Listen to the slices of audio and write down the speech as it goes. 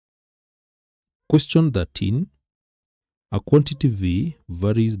Question 13. A quantity V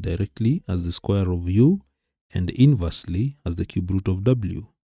varies directly as the square of U and inversely as the cube root of W.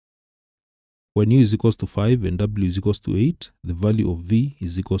 When U is equals to 5 and W is equals to 8, the value of V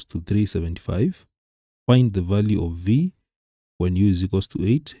is equals to 375. Find the value of V when U is equals to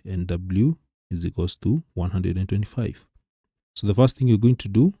 8 and W is equals to 125. So the first thing you're going to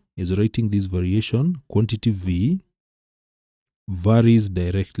do is writing this variation. Quantity V varies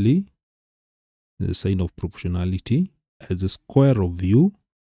directly, the sign of proportionality, as the square of U,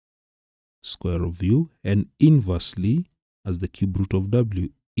 and inversely as the cube root of W,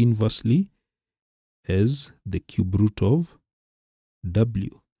 inversely as the cube root of W.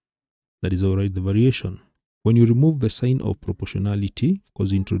 That is how I write the variation. When you remove the sign of proportionality,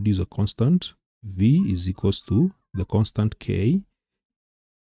 because you introduce a constant, V is equals to the constant K,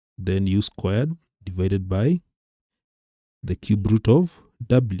 then U squared divided by the cube root of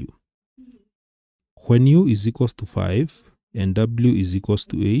W. When U is equals to 5 and W is equals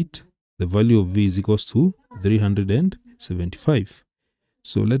to 8, the value of V is equals to 375.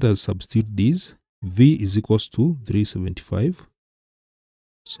 So let us substitute this. V is equals to 375.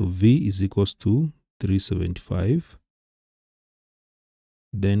 So V is equals to 375.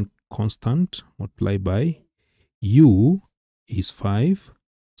 Then constant multiplied by U is 5.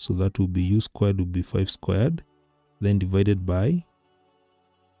 So that will be U squared will be 5 squared. Then divided by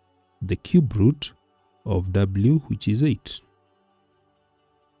the cube root of W, which is 8.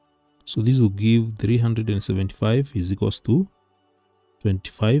 So this will give 375 is equals to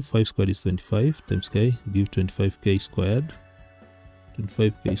 25. 5 squared is 25 times K, give 25K squared.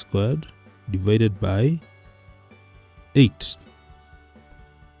 25K squared divided by 8.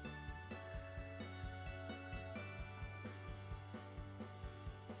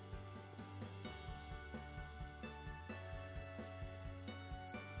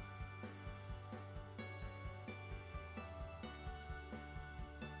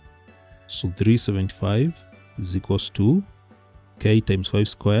 So 375 is equals to K times 5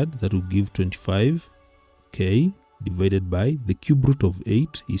 squared, that will give 25K divided by the cube root of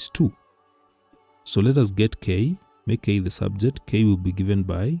 8 is 2. So let us get K, make K the subject. K will be given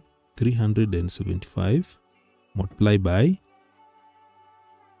by 375 multiplied by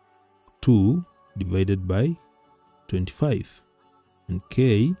 2 divided by 25. And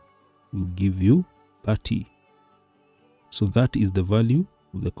K will give you 30. So that is the value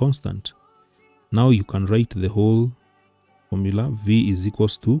of the constant. Now you can write the whole formula. V is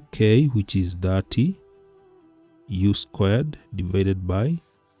equals to K, which is 30, U squared divided by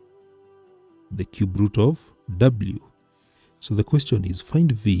the cube root of W. So the question is,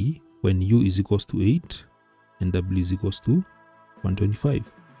 find V when U is equals to 8 and W is equals to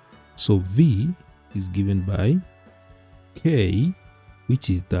 125. So V is given by K, which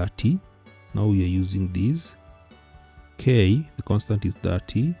is 30. Now we are using this. K, the constant is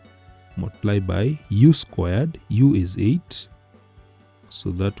 30, multiplied by U squared. U is 8. So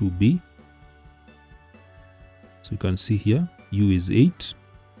that will be, so you can see here, U is 8.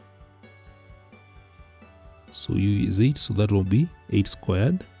 So U is 8, so that will be 8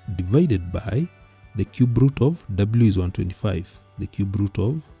 squared divided by the cube root of W is 125. The cube root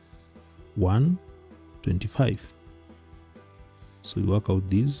of 125. So you work out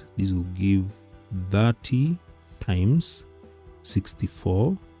this. This will give 30 times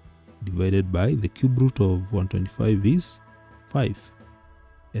 64 divided by the cube root of 125 is 5.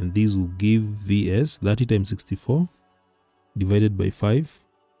 And this will give VS 30 times 64 divided by 5.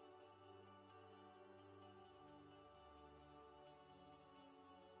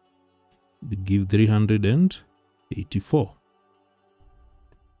 We give 384.